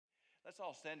Let's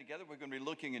all stand together. We're going to be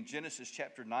looking in Genesis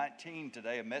chapter 19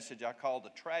 today, a message I call the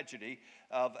tragedy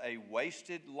of a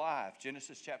wasted life.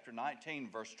 Genesis chapter 19,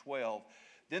 verse 12.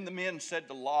 Then the men said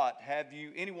to Lot, "Have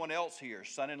you anyone else here,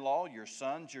 son-in-law, your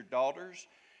sons, your daughters,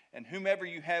 and whomever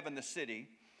you have in the city?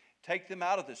 Take them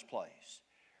out of this place,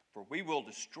 for we will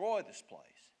destroy this place,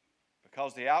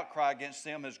 because the outcry against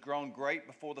them has grown great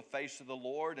before the face of the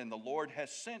Lord, and the Lord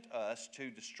has sent us to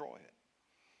destroy it."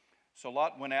 So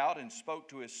Lot went out and spoke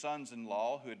to his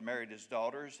sons-in-law who had married his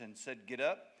daughters and said, "Get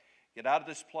up, get out of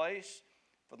this place,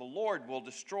 for the Lord will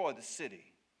destroy the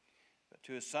city." But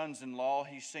to his sons-in-law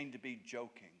he seemed to be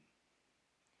joking.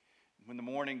 When the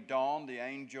morning dawned, the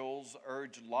angels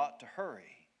urged Lot to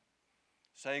hurry,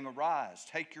 saying, "Arise,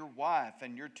 take your wife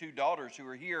and your 2 daughters who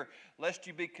are here, lest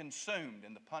you be consumed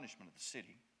in the punishment of the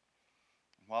city."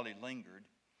 And while he lingered,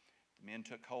 the men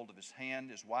took hold of his hand,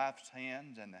 his wife's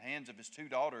hands, and the hands of his 2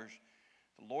 daughters,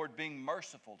 the Lord being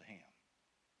merciful to him.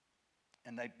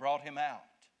 And they brought him out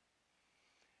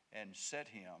and set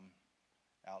him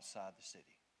outside the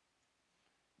city.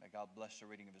 May God bless the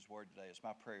reading of his word today. It's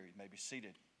my prayer you may be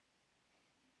seated.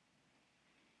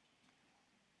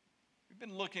 We've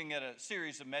been looking at a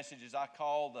series of messages I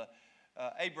call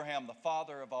Abraham, the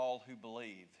father of all who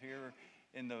believe. Here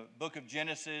in the book of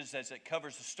Genesis, as it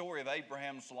covers the story of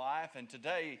Abraham's life. And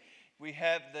today we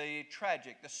have the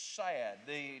tragic, the sad,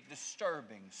 the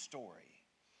disturbing story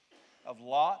of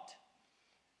Lot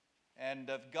and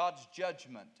of God's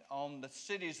judgment on the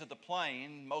cities of the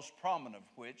plain, most prominent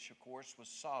of which, of course, was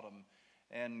Sodom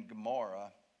and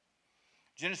Gomorrah.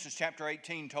 Genesis chapter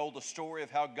 18 told the story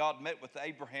of how God met with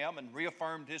Abraham and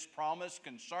reaffirmed his promise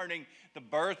concerning the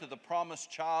birth of the promised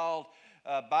child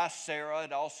by Sarah.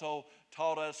 It also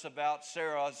taught us about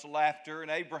Sarah's laughter and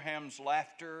Abraham's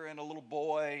laughter and a little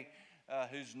boy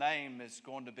whose name is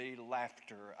going to be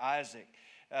Laughter, Isaac.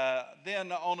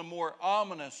 Then on a more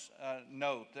ominous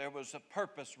note, there was a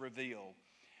purpose revealed.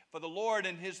 For the Lord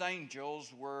and his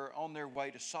angels were on their way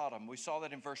to Sodom. We saw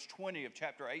that in verse 20 of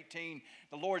chapter 18.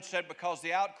 The Lord said, "Because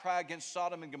the outcry against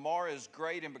Sodom and Gomorrah is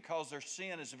great, and because their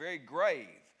sin is very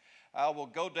grave, I will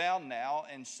go down now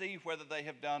and see whether they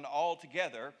have done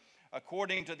altogether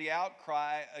according to the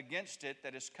outcry against it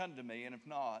that has come to me, and if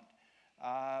not,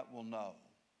 I will know."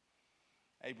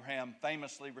 Abraham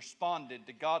famously responded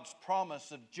to God's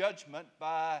promise of judgment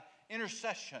by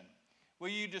intercession. "Will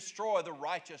you destroy the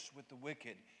righteous with the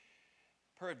wicked?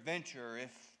 Peradventure,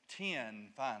 if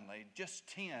 10, finally, just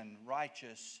 10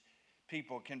 righteous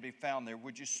people can be found there,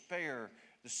 would you spare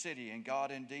the city?" And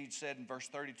God indeed said in verse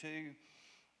 32,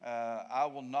 "I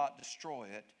will not destroy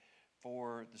it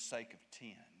for the sake of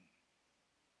 10.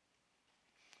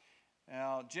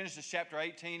 Now, Genesis chapter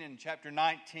 18 and chapter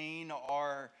 19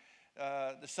 are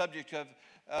the subject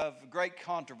of great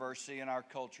controversy in our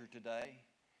culture today.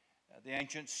 The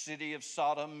ancient city of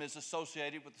Sodom is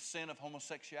associated with the sin of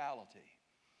homosexuality.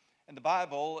 And the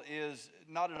Bible is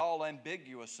not at all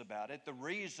ambiguous about it. The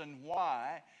reason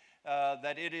why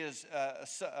that it is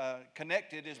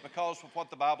connected is because of what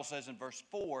the Bible says in verse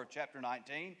 4 of chapter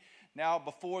 19. "Now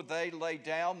before they lay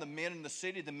down, the men in the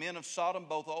city, the men of Sodom,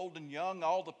 both old and young,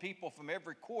 all the people from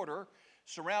every quarter,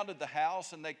 surrounded the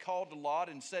house, and they called to Lot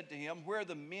and said to him, 'Where are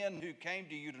the men who came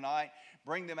to you tonight?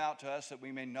 Bring them out to us that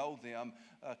we may know them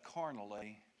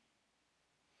carnally.'"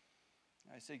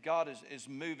 I see God is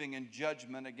moving in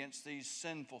judgment against these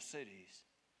sinful cities.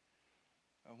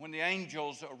 When the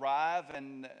angels arrive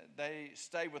and they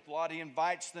stay with Lot, he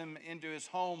invites them into his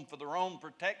home for their own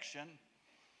protection.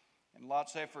 And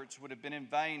Lot's efforts would have been in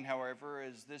vain, however,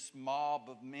 as this mob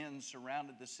of men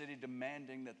surrounded the city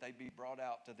demanding that they be brought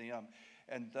out to them.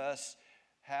 And thus,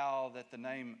 how that the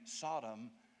name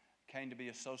Sodom came to be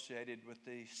associated with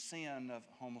the sin of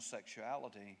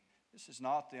homosexuality. This is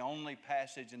not the only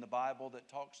passage in the Bible that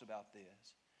talks about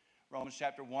this. Romans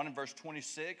chapter 1 and verse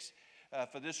 26,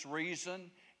 "For this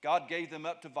reason, God gave them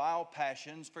up to vile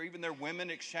passions, for even their women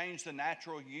exchanged the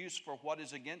natural use for what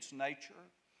is against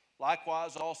nature.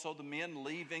 Likewise also the men,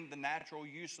 leaving the natural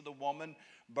use of the woman,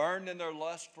 burned in their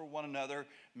lust for one another,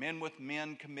 men with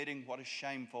men committing what is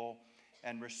shameful,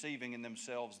 and receiving in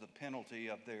themselves the penalty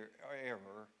of their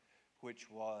error, which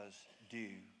was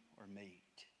due or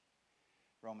meet."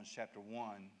 Romans chapter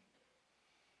 1.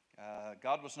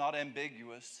 God was not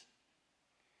ambiguous.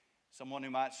 Someone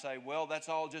who might say, "Well, that's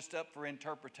all just up for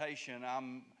interpretation.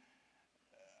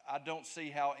 I don't see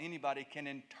how anybody can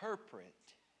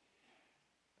interpret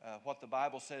what the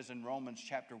Bible says in Romans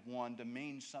chapter 1 to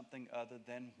mean something other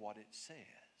than what it says."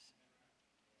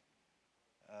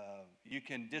 You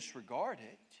can disregard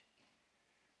it.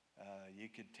 You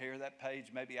could tear that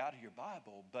page maybe out of your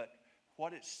Bible, but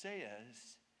what it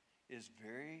says is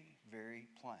very, very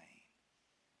plain,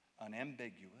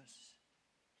 unambiguous.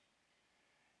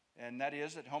 And that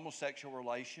is that homosexual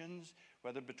relations,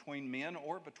 whether between men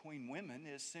or between women,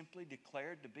 is simply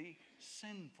declared to be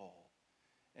sinful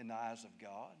in the eyes of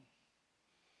God.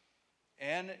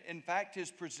 And in fact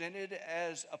is presented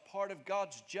as a part of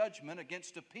God's judgment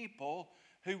against a people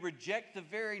who reject the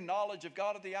very knowledge of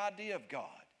God or the idea of God.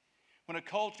 When a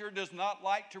culture does not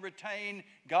like to retain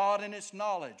God in its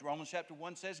knowledge, Romans chapter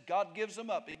 1 says God gives them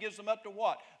up. He gives them up to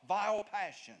what? Vile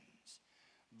passions,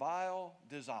 vile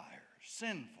desires,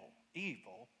 sinful,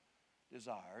 evil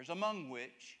desires, among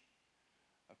which,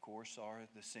 of course, are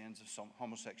the sins of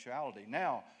homosexuality.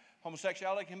 Now,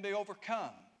 homosexuality can be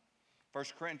overcome. 1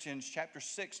 Corinthians chapter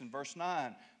 6 and verse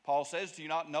 9, Paul says, "Do you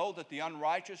not know that the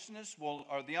unrighteous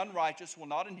will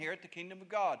not inherit the kingdom of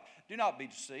God? Do not be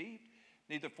deceived.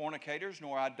 Neither fornicators,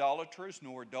 nor idolaters,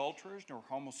 nor adulterers, nor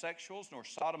homosexuals, nor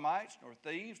sodomites, nor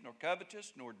thieves, nor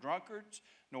covetous, nor drunkards,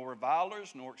 nor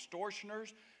revilers, nor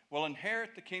extortioners will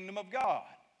inherit the kingdom of God."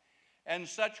 And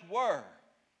such were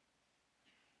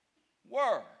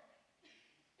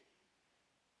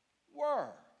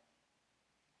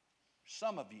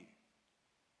some of you.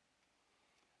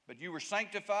 But you were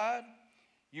sanctified,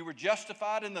 you were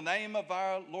justified in the name of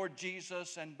our Lord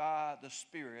Jesus and by the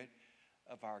Spirit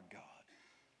of our God.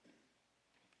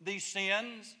 These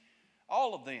sins,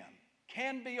 all of them,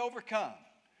 can be overcome.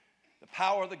 The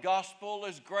power of the gospel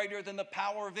is greater than the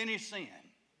power of any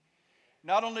sin.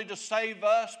 Not only to save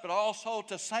us, but also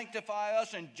to sanctify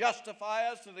us and justify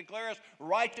us, to declare us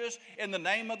righteous in the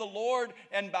name of the Lord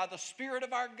and by the Spirit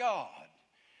of our God.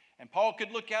 And Paul could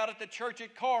look out at the church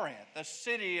at Corinth, a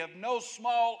city of no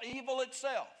small evil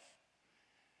itself,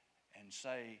 and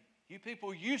say, you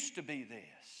people used to be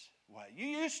this way. You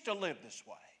used to live this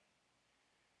way.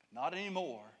 But not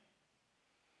anymore.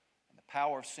 And the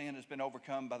power of sin has been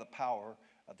overcome by the power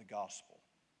of the gospel.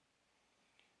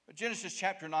 But Genesis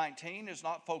chapter 19 is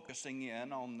not focusing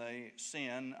in on the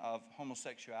sin of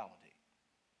homosexuality.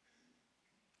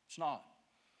 It's not.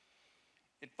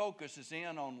 It focuses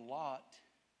in on Lot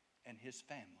and his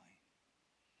family.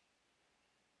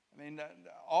 I mean,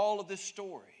 all of this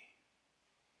story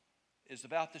is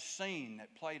about the scene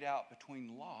that played out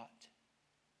between Lot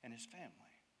and his family.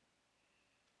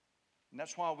 And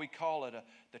that's why we call it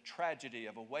the tragedy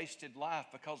of a wasted life,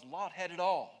 because Lot had it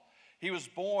all. He was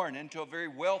born into a very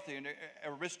wealthy and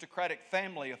aristocratic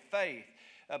family of faith.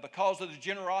 Because of the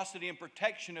generosity and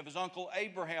protection of his uncle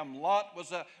Abraham, Lot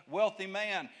was a wealthy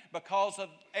man. Because of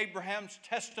Abraham's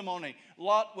testimony,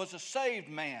 Lot was a saved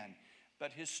man.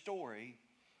 But his story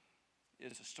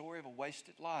is a story of a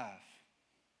wasted life.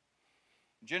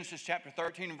 Genesis chapter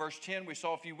 13 and verse 10, we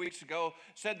saw a few weeks ago,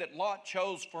 said that Lot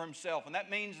chose for himself. And that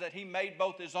means that he made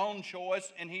both his own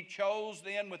choice, and he chose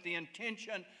then with the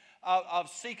intention of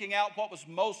seeking out what was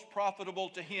most profitable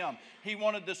to him. He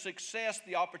wanted the success,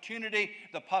 the opportunity,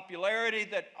 the popularity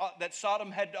that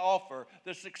Sodom had to offer,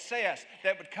 the success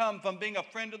that would come from being a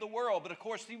friend of the world. But of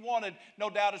course, he wanted, no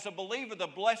doubt as a believer, the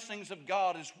blessings of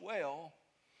God as well.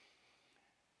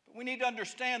 But we need to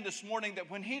understand this morning that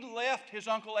when he left his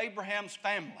uncle Abraham's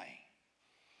family,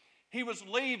 he was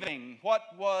leaving what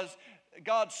was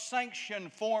God's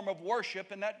sanctioned form of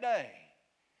worship in that day.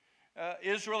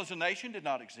 Israel as a nation did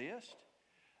not exist.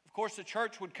 Of course, the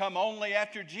church would come only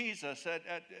after Jesus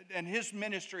and his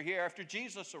ministry here, after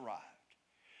Jesus arrived.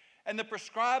 And the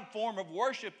prescribed form of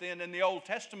worship then in the Old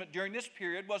Testament during this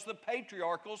period was the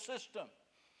patriarchal system.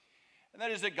 And that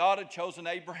is that God had chosen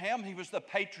Abraham. He was the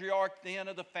patriarch then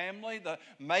of the family, the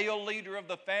male leader of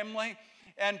the family.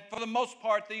 And for the most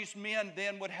part, these men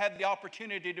then would have the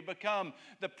opportunity to become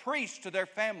the priests to their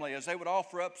family as they would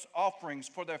offer up offerings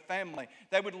for their family.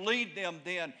 They would lead them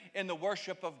then in the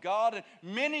worship of God, and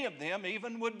many of them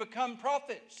even would become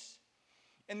prophets.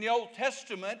 In the Old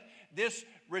Testament, this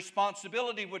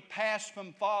responsibility would pass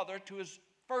from father to his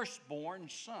firstborn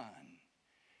son,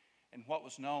 in what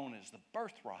was known as the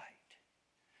birthright.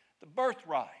 The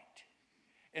birthright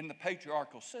in the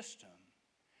patriarchal system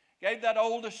gave that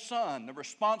oldest son the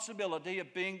responsibility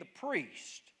of being the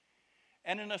priest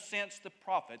and, in a sense, the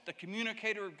prophet, the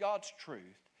communicator of God's truth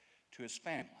to his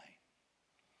family.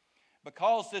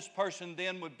 Because this person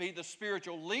then would be the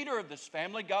spiritual leader of this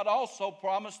family, God also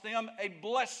promised them a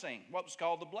blessing, what was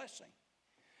called the blessing.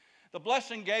 The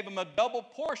blessing gave them a double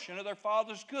portion of their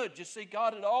father's goods. You see,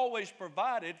 God had always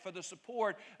provided for the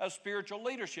support of spiritual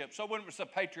leadership. So when it was a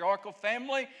patriarchal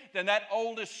family, then that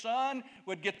oldest son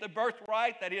would get the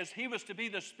birthright. That is, he was to be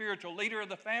the spiritual leader of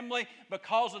the family.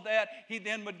 Because of that, he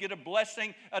then would get a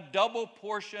blessing, a double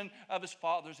portion of his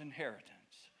father's inheritance.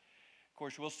 Of Of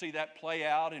course, we'll see that play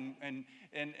out and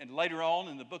later on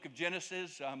in the book of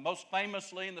Genesis, most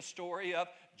famously in the story of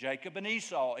Jacob and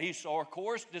Esau. Esau, of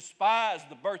course, despised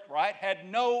the birthright, had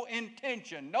no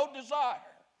intention, no desire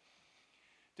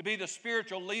to be the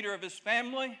spiritual leader of his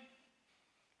family.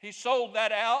 He sold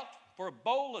that out for a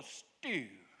bowl of stew.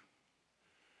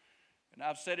 And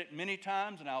I've said it many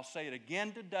times, and I'll say it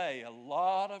again today. A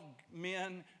lot of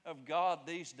men of God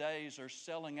these days are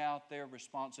selling out their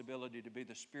responsibility to be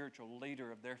the spiritual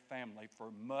leader of their family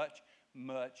for much,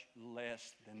 much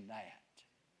less than that.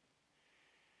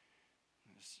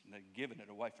 They're giving it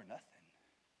away for nothing.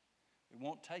 They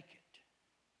won't take it.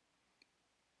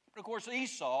 But of course,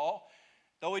 Esau,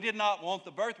 though he did not want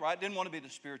the birthright, didn't want to be the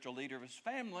spiritual leader of his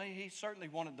family, he certainly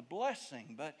wanted the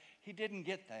blessing, but he didn't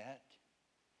get that.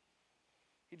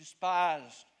 He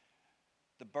despised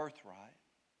the birthright.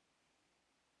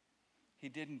 He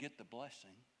didn't get the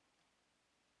blessing.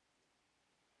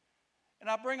 And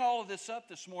I bring all of this up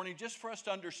this morning just for us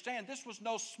to understand this was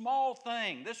no small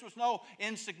thing. This was no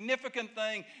insignificant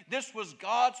thing. This was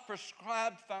God's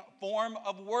prescribed form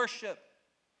of worship.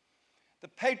 The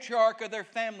patriarch of their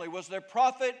family was their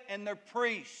prophet and their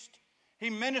priest. He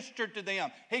ministered to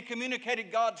them. He communicated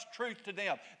God's truth to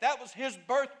them. That was his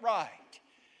birthright.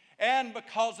 And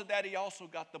because of that, he also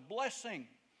got the blessing.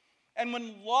 And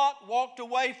when Lot walked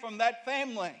away from that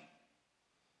family,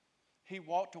 he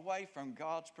walked away from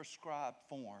God's prescribed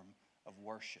form of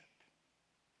worship.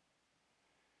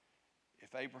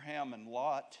 If Abraham and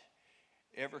Lot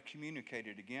ever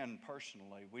communicated again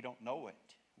personally, we don't know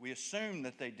it. We assume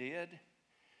that they did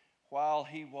while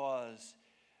he was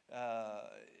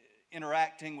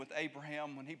interacting with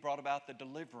Abraham when he brought about the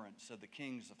deliverance of the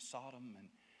kings of Sodom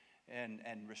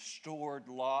and restored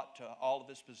Lot to all of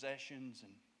his possessions.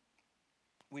 And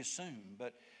we assume,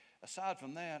 but aside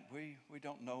from that, we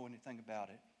don't know anything about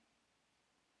it.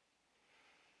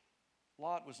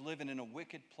 Lot was living in a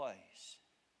wicked place,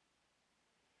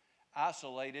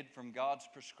 isolated from God's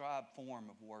prescribed form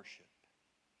of worship.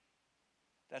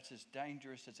 That's as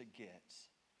dangerous as it gets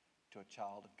to a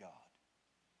child of God.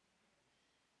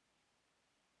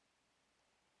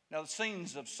 Now, the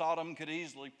scenes of Sodom could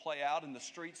easily play out in the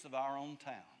streets of our own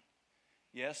town.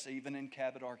 Yes, even in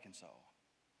Cabot, Arkansas.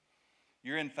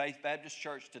 You're in Faith Baptist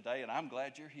Church today, and I'm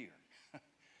glad you're here.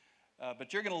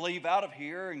 But you're going to leave out of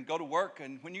here and go to work,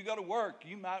 and when you go to work,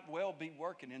 you might well be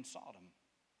working in Sodom.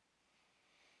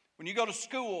 When you go to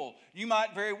school, you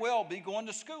might very well be going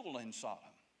to school in Sodom.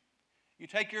 You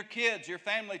take your kids, your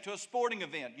family to a sporting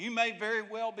event. You may very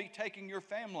well be taking your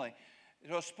family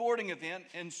to a sporting event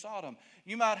in Sodom.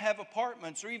 You might have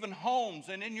apartments or even homes,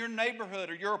 and in your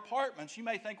neighborhood or your apartments, you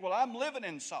may think, well, I'm living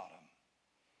in Sodom.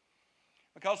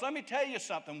 Because let me tell you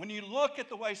something, when you look at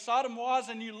the way Sodom was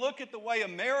and you look at the way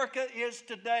America is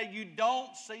today, you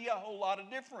don't see a whole lot of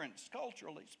difference,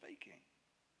 culturally speaking.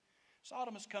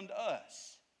 Sodom has come to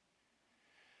us.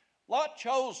 Lot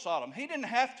chose Sodom. He didn't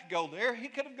have to go there. He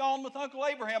could have gone with Uncle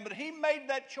Abraham, but he made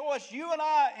that choice. You and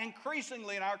I,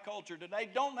 increasingly in our culture today,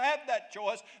 don't have that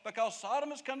choice because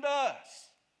Sodom has come to us.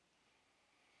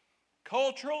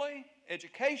 Culturally,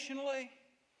 educationally,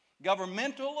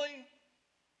 governmentally,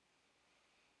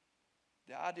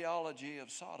 the ideology of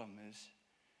Sodom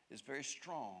is very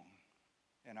strong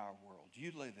in our world.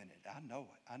 You live in it. I know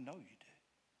it. I know you do.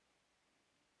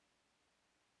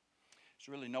 There's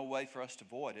really no way for us to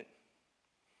avoid it.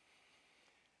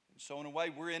 And so in a way,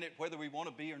 we're in it whether we want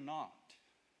to be or not.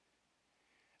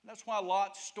 And that's why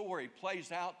Lot's story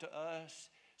plays out to us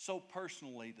so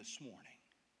personally this morning.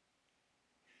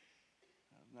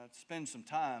 Let's spend some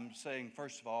time saying,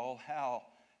 first of all, how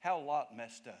Lot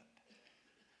messed up.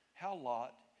 How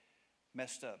Lot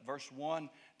messed up. Verse 1,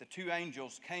 the two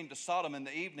angels came to Sodom in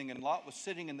the evening, and Lot was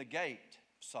sitting in the gate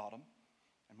of Sodom.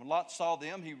 And when Lot saw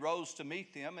them, he rose to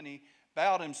meet them, and he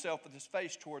bowed himself with his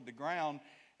face toward the ground.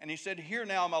 And he said, "Here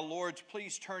now, my lords,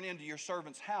 please turn into your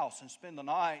servant's house and spend the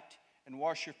night and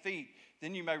wash your feet.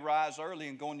 Then you may rise early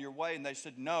and go on your way." And they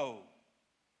said, "No,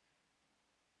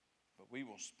 but we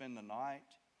will spend the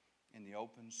night in the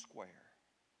open square."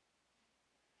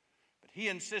 But he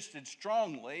insisted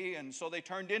strongly, and so they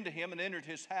turned into him and entered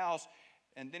his house.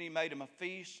 And then he made him a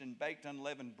feast and baked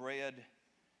unleavened bread,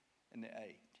 and they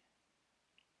ate.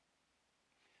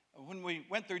 When we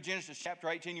went through Genesis chapter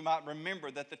 18, you might remember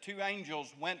that the two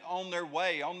angels went on their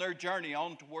way, on their journey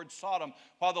on towards Sodom,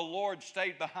 while the Lord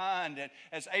stayed behind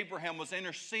as Abraham was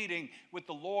interceding with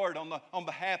the Lord on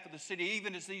behalf of the city,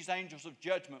 even as these angels of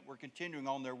judgment were continuing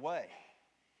on their way.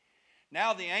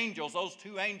 Now the angels, those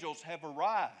two angels, have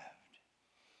arrived.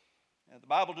 The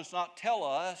Bible does not tell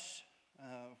us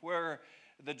where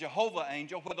the Jehovah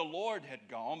angel where the Lord had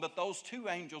gone, but those two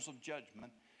angels of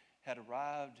judgment had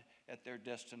arrived at their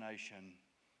destination,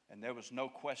 and there was no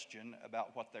question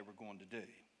about what they were going to do.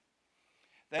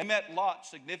 They met Lot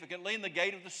significantly in the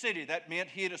gate of the city. That meant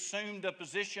he had assumed a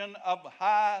position of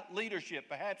high leadership,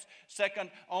 perhaps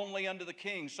second only unto the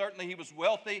king. Certainly he was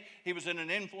wealthy. He was in an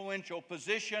influential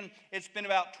position. It's been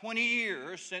about 20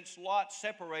 years since Lot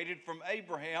separated from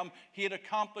Abraham. He had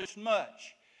accomplished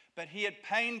much, but he had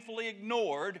painfully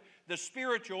ignored the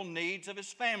spiritual needs of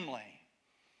his family.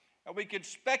 Now, we could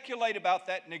speculate about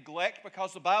that neglect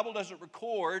because the Bible doesn't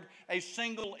record a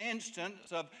single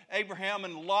instance of Abraham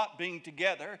and Lot being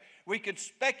together. We could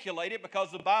speculate it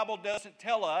because the Bible doesn't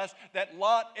tell us that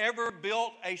Lot ever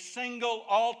built a single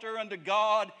altar unto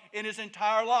God in his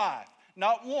entire life.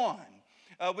 Not one.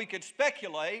 We could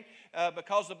speculate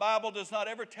because the Bible does not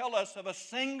ever tell us of a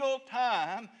single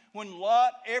time when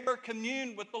Lot ever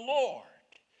communed with the Lord.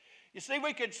 You see,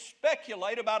 we could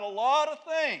speculate about a lot of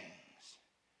things.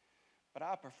 But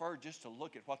I prefer just to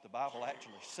look at what the Bible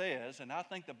actually says, and I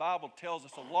think the Bible tells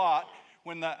us a lot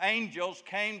when the angels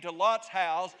came to Lot's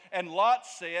house, and Lot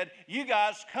said, "You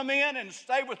guys come in and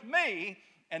stay with me,"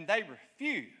 and they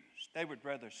refused. They would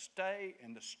rather stay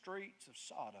in the streets of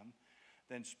Sodom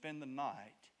than spend the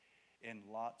night in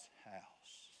Lot's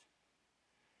house.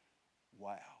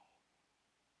 Wow.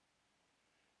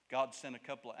 God sent a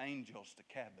couple of angels to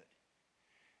Cabot.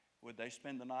 Would they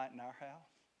spend the night in our house?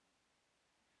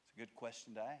 It's a good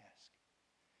question to ask.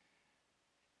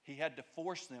 He had to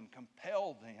force them,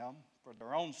 compel them, for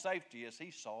their own safety, as he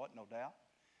saw it, no doubt,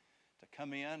 to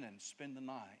come in and spend the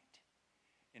night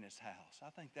in his house. I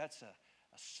think that's a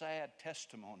sad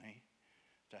testimony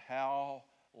to how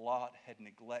Lot had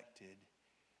neglected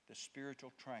the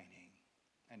spiritual training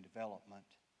and development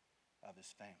of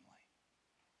his family.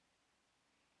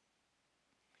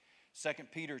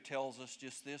 2 Peter tells us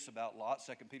just this about Lot.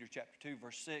 2 Peter chapter 2,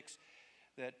 verse 6.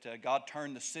 That God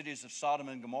turned the cities of Sodom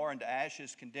and Gomorrah into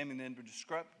ashes, condemning them to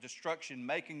destruction,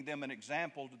 making them an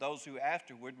example to those who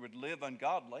afterward would live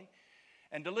ungodly,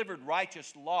 and delivered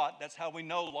righteous Lot. That's how we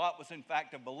know Lot was in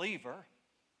fact a believer,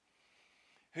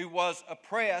 who was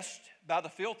oppressed by the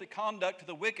filthy conduct of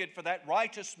the wicked, for that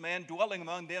righteous man dwelling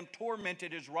among them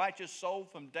tormented his righteous soul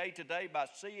from day to day by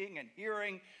seeing and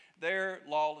hearing their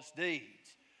lawless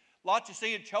deeds. Lot, you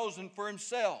see, had chosen for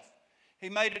himself. He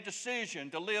made a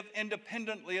decision to live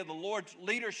independently of the Lord's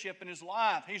leadership in his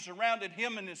life. He surrounded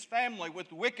him and his family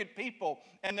with wicked people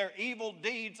and their evil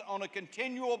deeds on a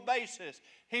continual basis.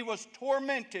 He was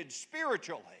tormented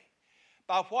spiritually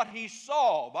by what he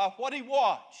saw, by what he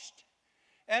watched,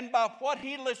 and by what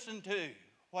he listened to,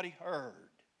 what he heard.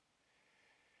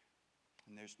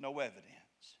 And there's no evidence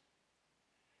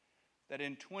that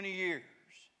in 20 years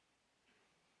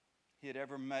he had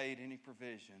ever made any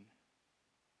provision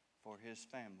for his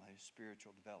family's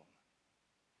spiritual development.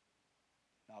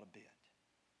 Not a bit.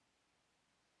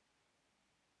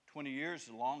 20 years is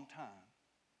a long time.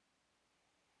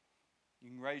 You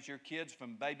can raise your kids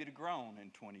from baby to grown in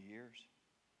 20 years.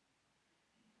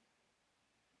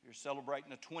 You're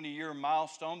celebrating a 20-year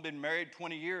milestone, been married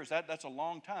 20 years. That's a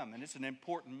long time, and it's an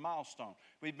important milestone.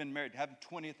 We've been married, having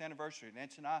 20th anniversary.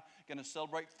 Nancy and I are going to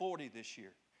celebrate 40 this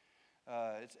year.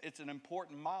 It's an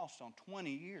important milestone, 20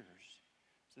 years.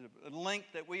 It's a length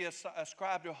that we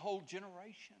ascribe to a whole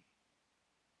generation.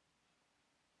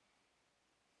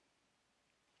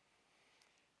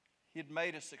 He had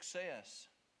made a success.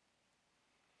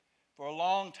 For a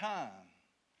long time,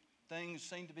 things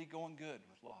seemed to be going good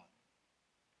with Lot.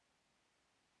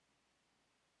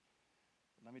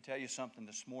 But let me tell you something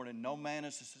this morning. No man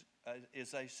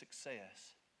is a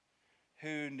success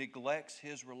who neglects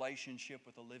his relationship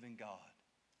with the living God.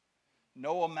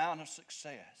 No amount of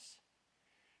success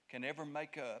can ever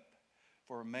make up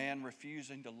for a man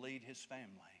refusing to lead his family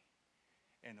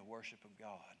in the worship of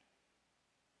God.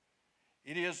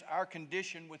 It is our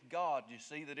condition with God, you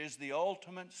see, that is the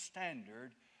ultimate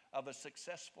standard of a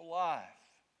successful life.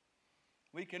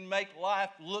 We can make life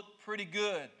look pretty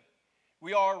good.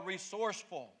 We are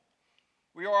resourceful.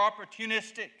 We are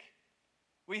opportunistic.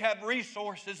 We have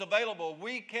resources available.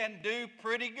 We can do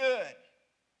pretty good.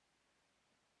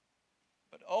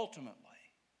 But ultimately,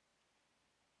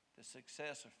 the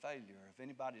success or failure of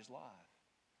anybody's life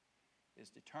is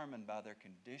determined by their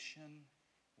condition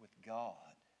with God.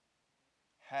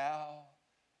 How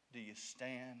do you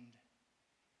stand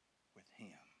with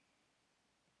Him?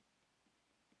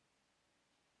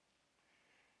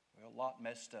 Well, Lot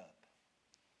messed up.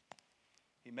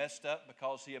 He messed up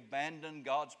because he abandoned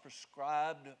God's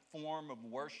prescribed form of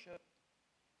worship.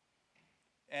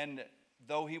 And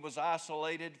though he was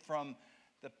isolated from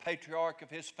the patriarch of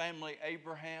his family,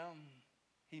 Abraham,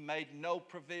 he made no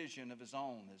provision of his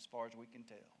own, as far as we can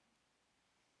tell,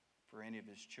 for any of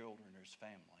his children or his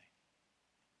family.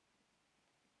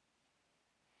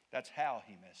 That's how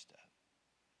he messed up.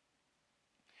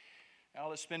 Now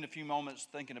let's spend a few moments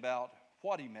thinking about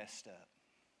what he messed up.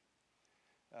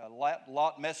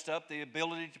 Lot messed up the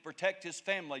ability to protect his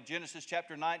family. Genesis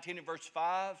chapter 19 and verse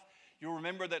 5. You'll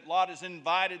remember that Lot has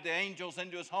invited the angels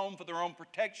into his home for their own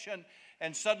protection.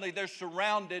 And suddenly they're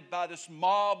surrounded by this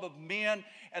mob of men.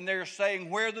 And they're saying,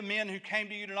 "Where are the men who came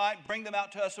to you tonight? Bring them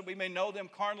out to us that we may know them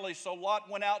carnally." So Lot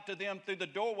went out to them through the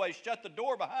doorway, shut the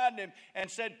door behind him,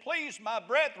 and said, "Please, my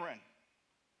brethren."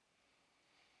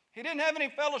 He didn't have any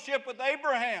fellowship with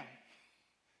Abraham.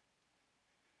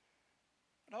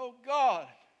 But oh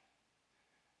God,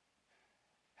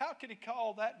 how could he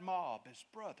call that mob his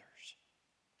brothers?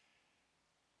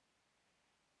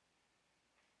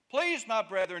 "Please, my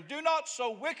brethren, do not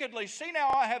so wickedly. See now,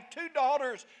 I have 2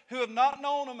 daughters who have not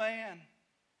known a man.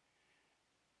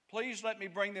 Please let me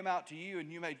bring them out to you, and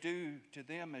you may do to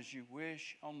them as you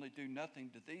wish. Only do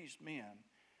nothing to these men,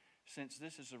 since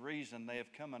this is the reason they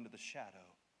have come under the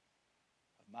shadow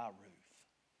of my roof."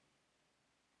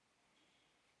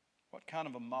 What kind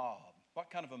of a mob, what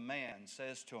kind of a man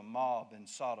says to a mob in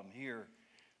Sodom, "Here,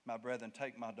 my brethren,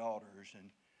 take my daughters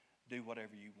and do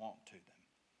whatever you want to them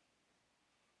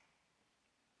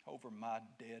over my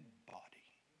dead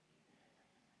body"?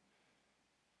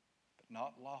 But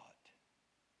not Lot.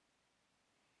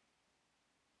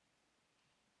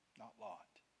 Not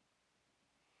Lot.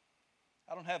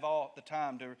 I don't have all the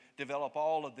time to develop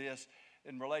all of this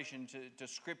in relation to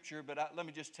Scripture, but let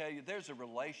me just tell you, there's a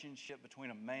relationship between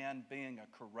a man being a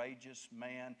courageous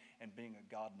man and being a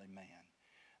godly man.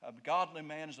 A godly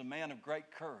man is a man of great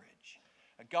courage.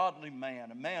 A godly man,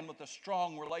 a man with a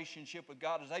strong relationship with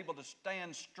God, is able to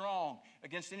stand strong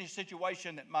against any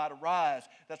situation that might arise.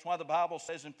 That's why the Bible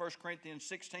says in 1 Corinthians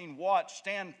 16, "Watch,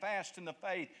 stand fast in the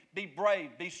faith, be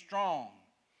brave, be strong."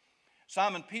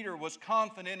 Simon Peter was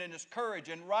confident in his courage,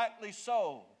 and rightly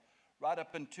so, right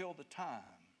up until the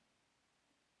time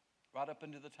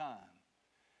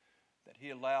that he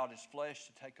allowed his flesh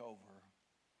to take over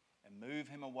and move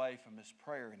him away from his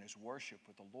prayer and his worship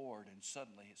with the Lord, and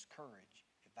suddenly his courage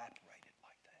evaporated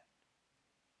like that.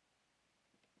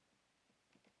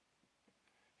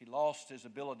 He lost his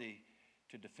ability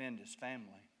to defend his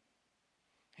family.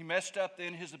 He messed up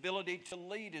then his ability to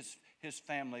lead his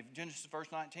family. Genesis chapter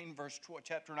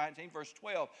 19, verse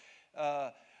 12.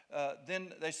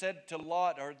 Then they said to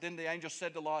Lot, or then the angel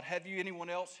said to Lot, "Have you anyone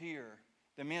else here?"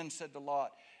 The men said to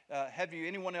Lot, "Have you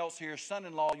anyone else here,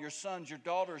 son-in-law, your sons, your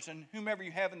daughters, and whomever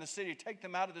you have in the city? Take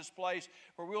them out of this place,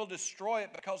 for we'll destroy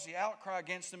it, because the outcry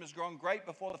against them has grown great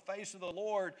before the face of the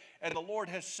Lord, and the Lord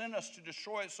has sent us to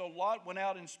destroy it." So Lot went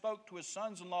out and spoke to his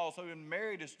sons-in-law who had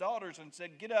married his daughters and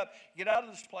said, "Get up, get out of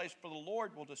this place, for the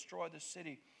Lord will destroy this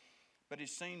city." But he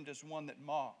seemed as one that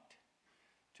mocked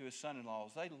to his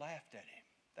son-in-laws. They laughed at him.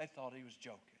 They thought he was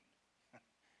joking.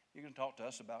 "You're going to talk to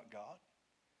us about God?"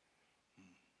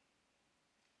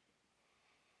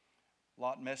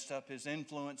 Lot messed up his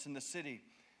influence in the city.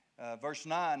 Verse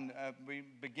 9, we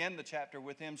begin the chapter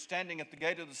with him standing at the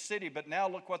gate of the city, but now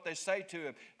look what they say to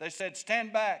him. They said,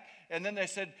 "Stand back." And then they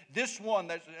said, "This one,"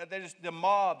 that is the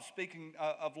mob speaking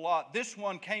of Lot, "this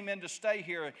one came in to stay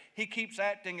here. He keeps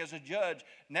acting as a judge.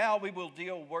 Now we will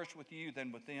deal worse with you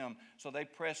than with them." So they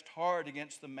pressed hard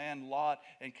against the man Lot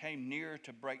and came near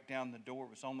to break down the door.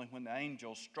 It was only when the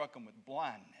angel struck them with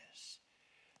blindness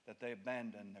that they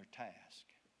abandoned their task.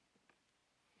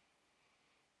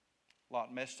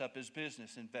 Lot messed up his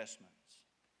business investments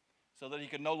so that he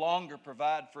could no longer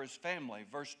provide for his family.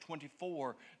 Verse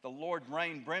 24, "The Lord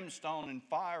rained brimstone and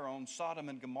fire on Sodom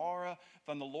and Gomorrah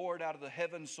from the Lord out of the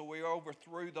heavens, so we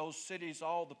overthrew those cities,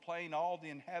 all the plain, all the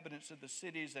inhabitants of the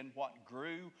cities, and what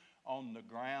grew on the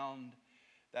ground."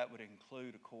 That would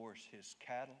include, of course, his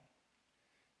cattle,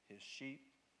 his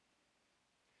sheep,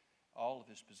 all of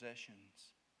his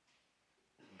possessions,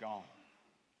 gone.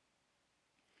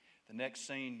 The next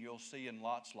scene you'll see in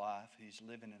Lot's life, he's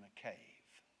living in a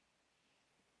cave.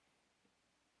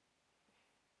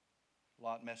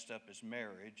 Lot messed up his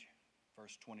marriage,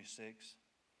 verse 26.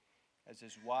 As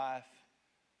his wife,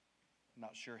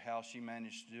 not sure how she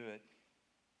managed to do it.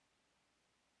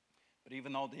 But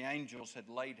even though the angels had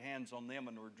laid hands on them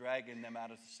and were dragging them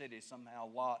out of the city, somehow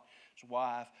Lot's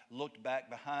wife looked back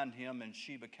behind him and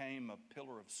she became a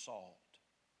pillar of salt.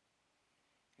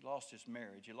 He lost his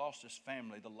marriage. He lost his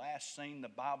family. The last scene the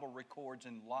Bible records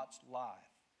in Lot's life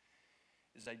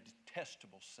is a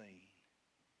detestable scene.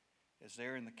 As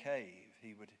there in the cave,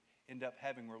 he would end up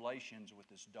having relations with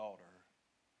his daughter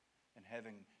and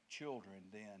having children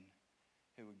then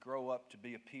who would grow up to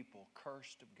be a people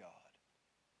cursed of God.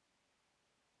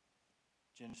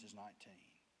 Genesis 19.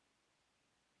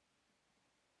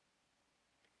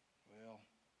 Well,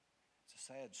 it's a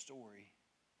sad story.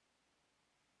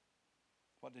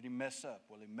 What did he mess up?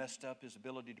 Well, he messed up his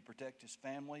ability to protect his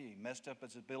family. He messed up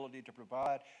his ability to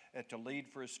provide, to lead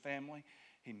for his family.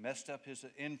 He messed up his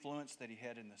influence that he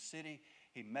had in the city.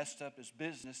 He messed up his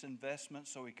business investment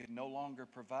so he could no longer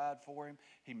provide for him.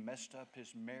 He messed up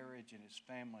his marriage and his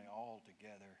family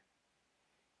altogether.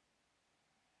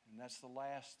 And that's the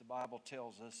last the Bible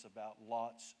tells us about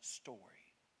Lot's story.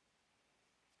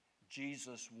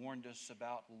 Jesus warned us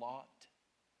about Lot,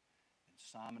 and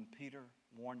Simon Peter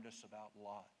warned us about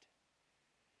Lot.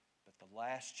 But the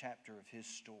last chapter of his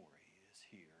story is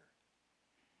here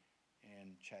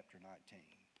in chapter 19.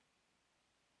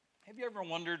 Have you ever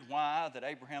wondered why that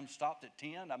Abraham stopped at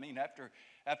 10? I mean,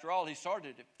 after all, he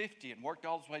started at 50 and worked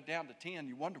all his way down to 10.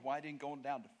 You wonder why he didn't go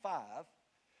down to 5.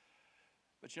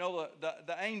 But you know,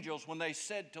 the angels, when they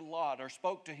said to Lot or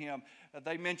spoke to him,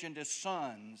 they mentioned his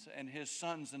sons and his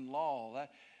sons-in-law.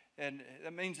 And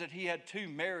that means that he had 2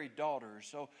 married daughters.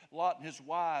 So Lot and his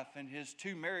wife and his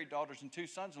 2 married daughters and 2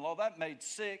 sons-in-law, that made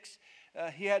 6.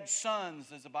 He had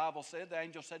sons, as the Bible said. The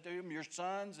angel said to him, your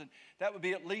sons, and that would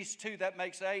be at least 2. That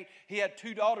makes 8. He had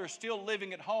 2 daughters still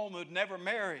living at home who had never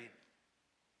married.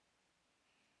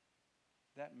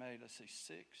 That made, let's see,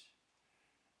 6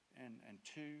 and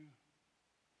 2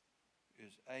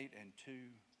 is 8 and 2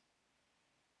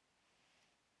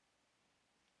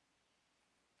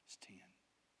 is 10.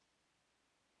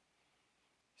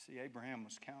 See, Abraham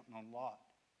was counting on Lot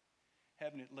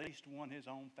having at least won his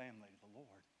own family to the Lord.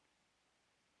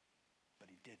 But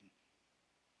he didn't.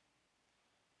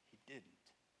 He didn't.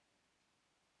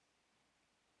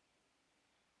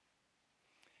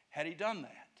 Had he done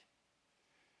that,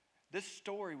 this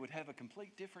story would have a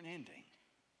complete different ending.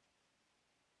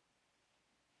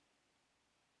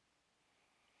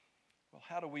 Well,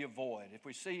 how do we avoid? If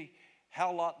we see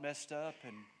how Lot messed up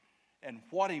and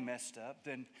what he messed up,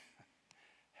 then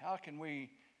how can we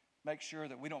make sure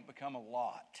that we don't become a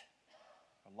lot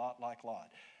like Lot?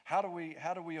 How do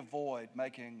we avoid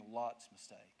making Lot's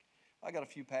mistake? I got a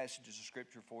few passages of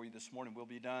Scripture for you this morning. We'll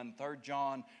be done. 3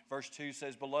 John verse 2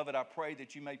 says, Beloved, I pray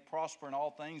that you may prosper in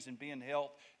all things and be in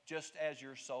health, just as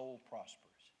your soul prospers.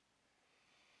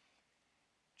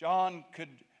 John could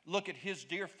look at his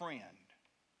dear friend,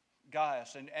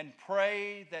 Gaius, and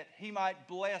pray that he might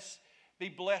be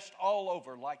blessed all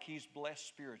over like he's blessed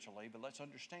spiritually. But let's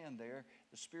understand there,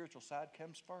 the spiritual side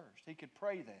comes first. He could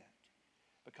pray that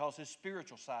because his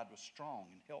spiritual side was strong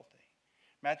and healthy.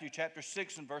 Matthew chapter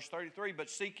 6 and verse 33, but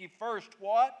seek ye first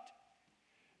what?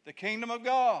 The kingdom of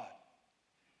God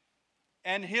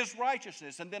and his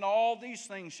righteousness, and then all these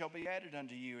things shall be added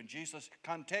unto you. And Jesus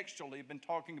contextually had been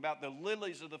talking about the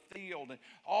lilies of the field and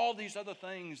all these other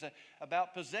things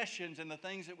about possessions and the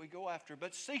things that we go after.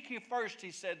 But seek ye first, he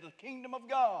said, the kingdom of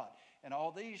God, and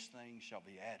all these things shall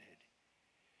be added.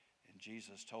 And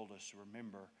Jesus told us to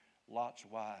remember Lot's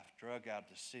wife drug out of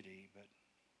the city, but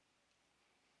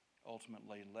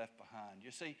ultimately left behind.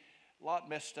 You see, Lot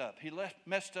messed up. He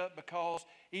messed up because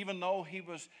even though he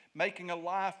was making a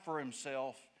life for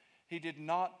himself, he did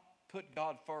not put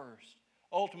God first.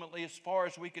 Ultimately, as far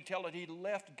as we could tell it, he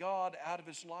left God out of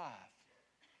his life.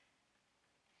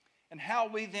 And how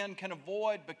we then can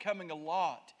avoid becoming a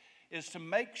Lot is to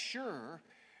make sure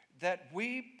that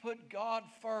we put God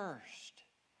first,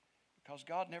 because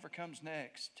God never comes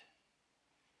next.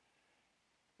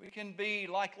 We can be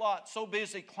like Lot, so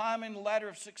busy climbing the ladder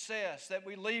of success that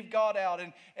we leave God out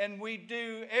and we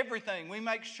do everything. We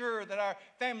make sure that our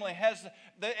family has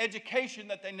the education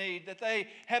that they need, that they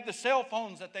have the cell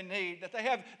phones that they need, that they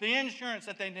have the insurance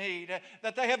that they need,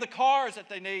 that they have the cars that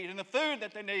they need, and the food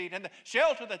that they need, and the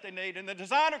shelter that they need, and the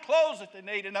designer clothes that they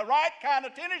need, and the right kind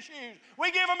of tennis shoes. We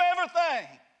give them everything.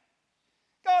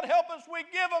 God help us, we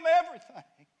give them everything.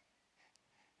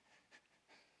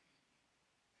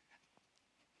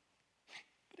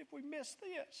 If we miss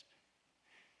this,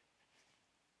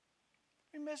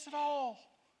 we miss it all.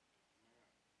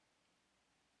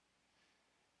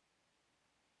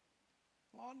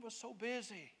 Lot was so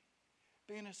busy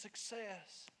being a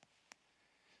success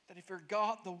that he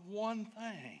forgot the one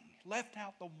thing, left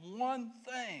out the one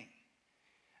thing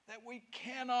that we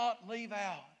cannot leave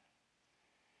out.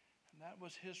 And that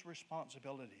was his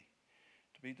responsibility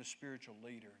to be the spiritual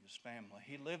leader of his family.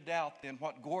 He lived out then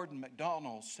what Gordon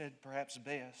MacDonald said perhaps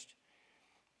best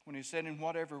when he said, in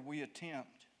whatever we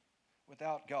attempt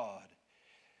without God,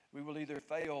 we will either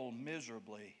fail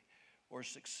miserably or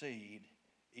succeed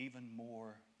even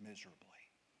more miserably.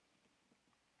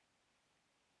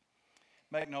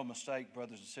 Make no mistake,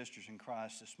 brothers and sisters in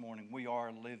Christ, this morning, we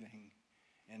are living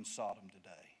in Sodom today.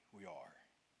 We are.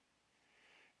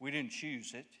 We didn't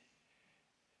choose it.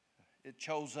 It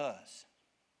chose us.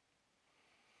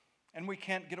 And we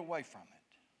can't get away from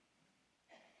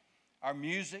it. Our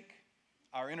music,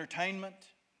 our entertainment,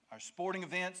 our sporting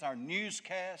events, our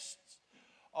newscasts,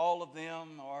 all of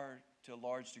them are to a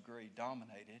large degree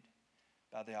dominated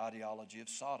by the ideology of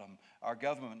Sodom. Our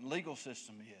government and legal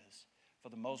system is, for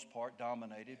the most part,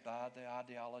 dominated by the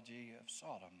ideology of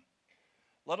Sodom.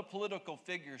 Let a political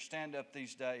figure stand up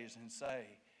these days and say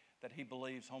that he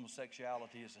believes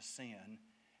homosexuality is a sin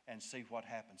and see what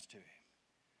happens to him.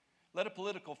 Let a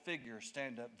political figure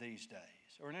stand up these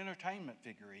days, or an entertainment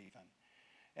figure even,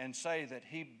 and say that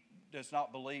he does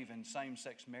not believe in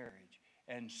same-sex marriage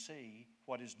and see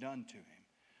what is done to him.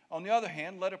 On the other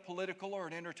hand, let a political or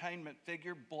an entertainment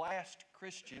figure blast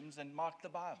Christians and mock the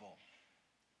Bible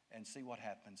and see what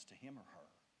happens to him or her.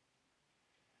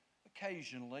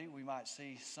 Occasionally, we might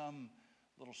see some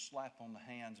little slap on the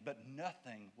hands, but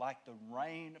nothing like the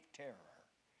reign of terror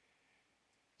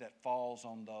that falls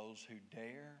on those who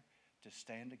dare to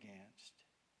stand against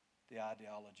the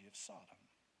ideology of Sodom.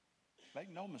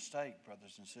 Make no mistake,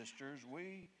 brothers and sisters,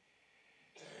 we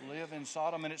live in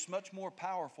Sodom, and it's much more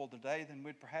powerful today than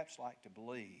we'd perhaps like to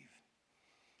believe.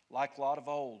 Like Lot of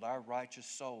old, our righteous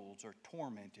souls are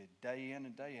tormented day in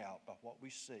and day out by what we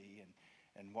see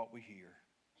and what we hear.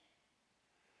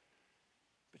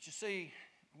 But you see,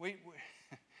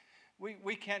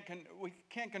 we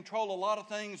can't control a lot of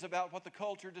things about what the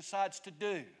culture decides to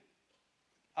do.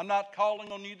 I'm not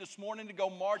calling on you this morning to go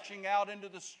marching out into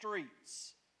the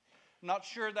streets. I'm not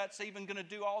sure that's even going to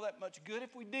do all that much good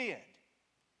if we did.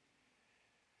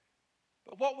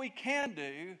 But what we can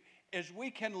do is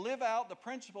we can live out the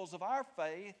principles of our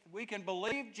faith. We can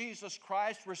believe Jesus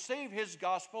Christ, receive His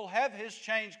gospel, have His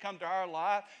change come to our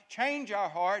life, change our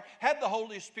heart, have the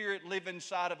Holy Spirit live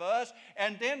inside of us,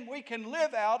 and then we can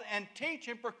live out and teach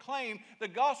and proclaim the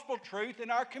gospel truth in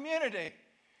our community.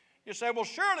 You say, well,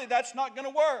 surely that's not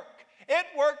going to work. It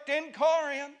worked in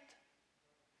Corinth.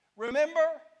 Remember?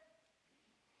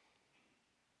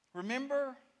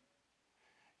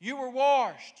 You were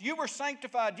washed, you were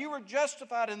sanctified, you were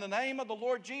justified in the name of the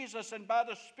Lord Jesus and by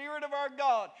the Spirit of our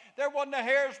God. There wasn't a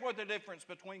hair's worth of difference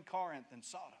between Corinth and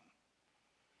Sodom.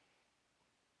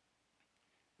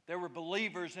 There were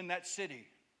believers in that city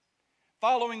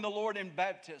following the Lord in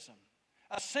baptism,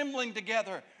 assembling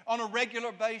together on a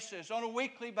regular basis, on a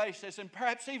weekly basis, and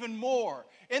perhaps even more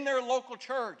in their local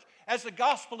church as the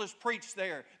gospel is preached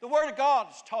there. The Word of God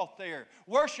is taught there.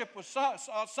 Worship was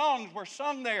songs were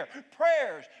sung there.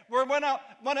 Prayers went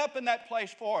up in that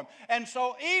place for them. And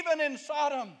so even in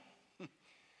Sodom,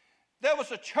 there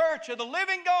was a church of the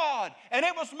living God, and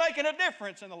it was making a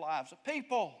difference in the lives of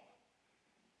people.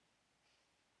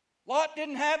 Lot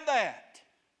didn't have that.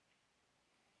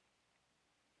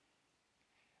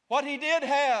 What he did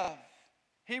have,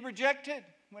 he rejected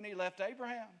when he left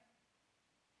Abraham.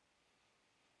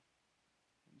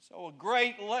 And so a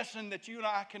great lesson that you and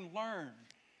I can learn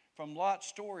from Lot's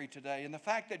story today, and the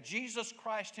fact that Jesus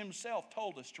Christ Himself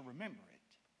told us to remember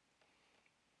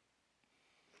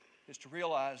it, is to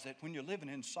realize that when you're living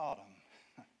in Sodom,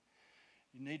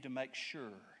 you need to make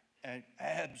sure, and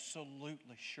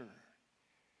absolutely sure,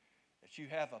 that you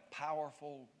have a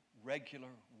powerful, regular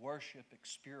worship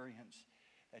experience,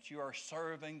 that you are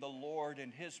serving the Lord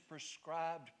in His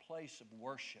prescribed place of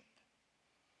worship,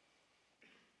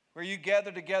 where you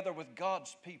gather together with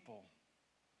God's people,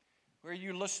 where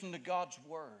you listen to God's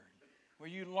Word, where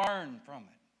you learn from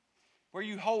it, where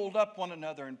you hold up one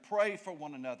another and pray for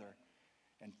one another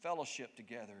and fellowship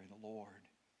together in the Lord.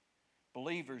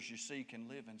 Believers, you see, can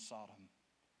live in Sodom,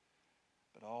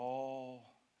 but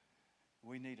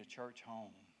we need a church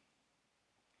home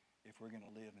if we're going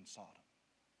to live in Sodom.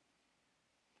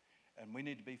 And we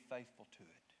need to be faithful to it.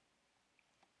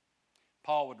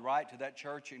 Paul would write to that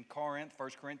church in Corinth, 1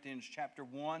 Corinthians chapter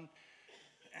 1,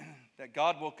 that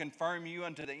God will confirm you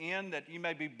unto the end, that you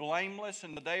may be blameless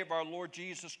in the day of our Lord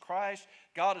Jesus Christ.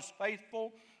 God is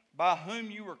faithful, by whom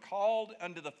you were called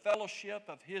unto the fellowship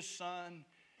of His Son,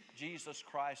 Jesus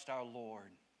Christ our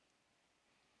Lord.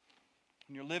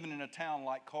 When you're living in a town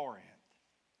like Corinth,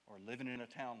 or living in a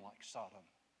town like Sodom,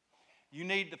 you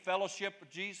need the fellowship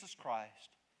of Jesus Christ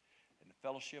and the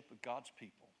fellowship of God's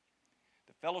people.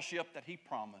 The fellowship that He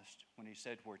promised when He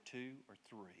said, where two or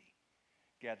three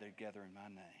gather together in my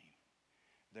name,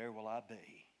 there will I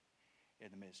be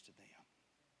in the midst of them.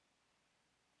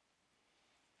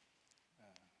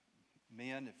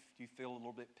 Men, if you feel a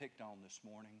little bit picked on this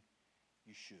morning,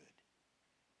 you should.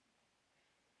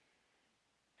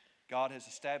 God has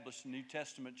established a New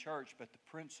Testament church, but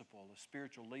the principle of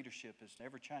spiritual leadership has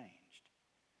never changed.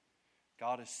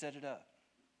 God has set it up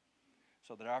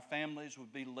so that our families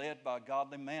would be led by a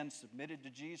godly man submitted to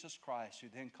Jesus Christ, who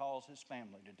then calls his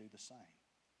family to do the same.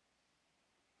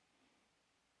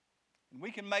 And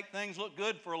we can make things look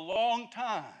good for a long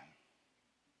time.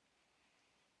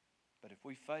 But if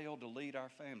we fail to lead our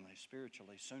family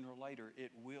spiritually, sooner or later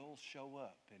it will show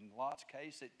up. In Lot's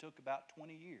case, it took about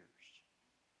 20 years.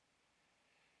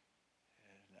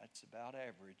 That's about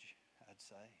average, I'd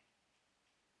say,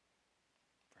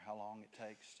 for how long it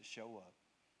takes to show up.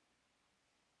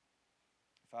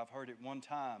 If I've heard it one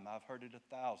time, I've heard it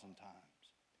 1,000 times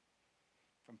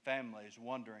from families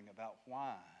wondering about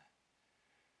why,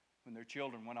 when their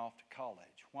children went off to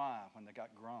college, why, when they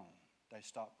got grown, they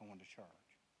stopped going to church.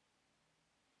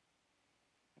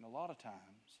 And a lot of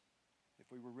times,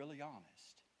 if we were really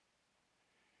honest,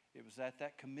 it was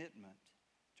that commitment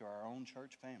to our own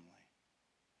church family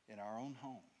in our own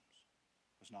homes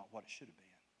was not what it should have been.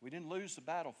 We didn't lose the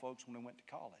battle, folks, when we went to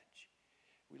college.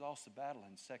 We lost the battle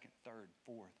in 2nd, 3rd,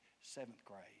 4th, 7th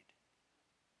grade.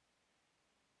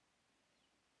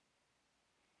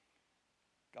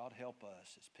 God help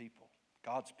us as people,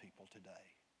 God's people today,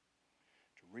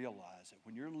 to realize that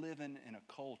when you're living in a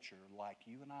culture like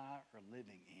you and I are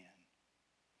living in,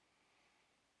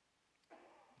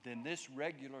 then this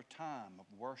regular time of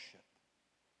worship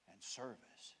and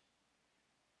service,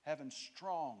 having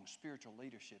strong spiritual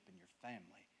leadership in your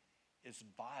family, is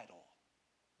vital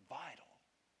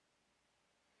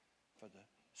for the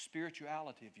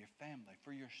spirituality of your family,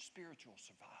 for your spiritual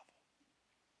survival.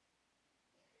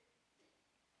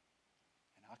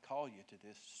 And I call you to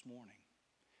this morning,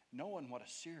 knowing what a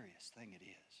serious thing it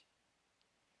is.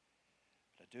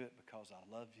 But I do it because I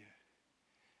love you.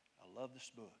 I love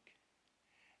this book.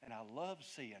 And I love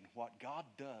seeing what God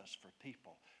does for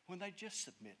people when they just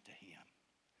submit to Him.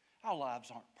 Our lives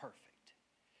aren't perfect,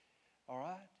 all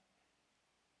right?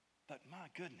 But my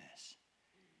goodness,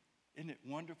 isn't it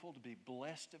wonderful to be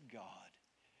blessed of God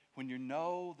when you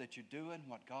know that you're doing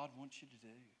what God wants you to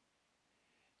do?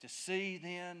 To see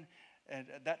then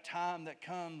at that time that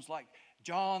comes, like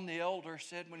John the elder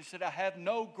said when he said, I have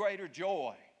no greater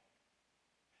joy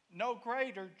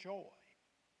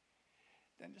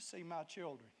than to see my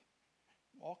children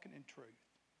walking in truth.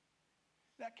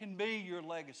 That can be your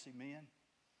legacy, men.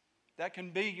 That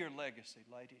can be your legacy,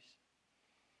 ladies.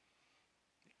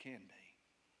 It can be.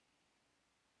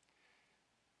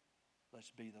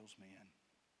 Let's be those men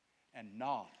and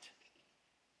not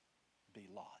be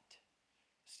Lot.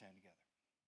 Stand together.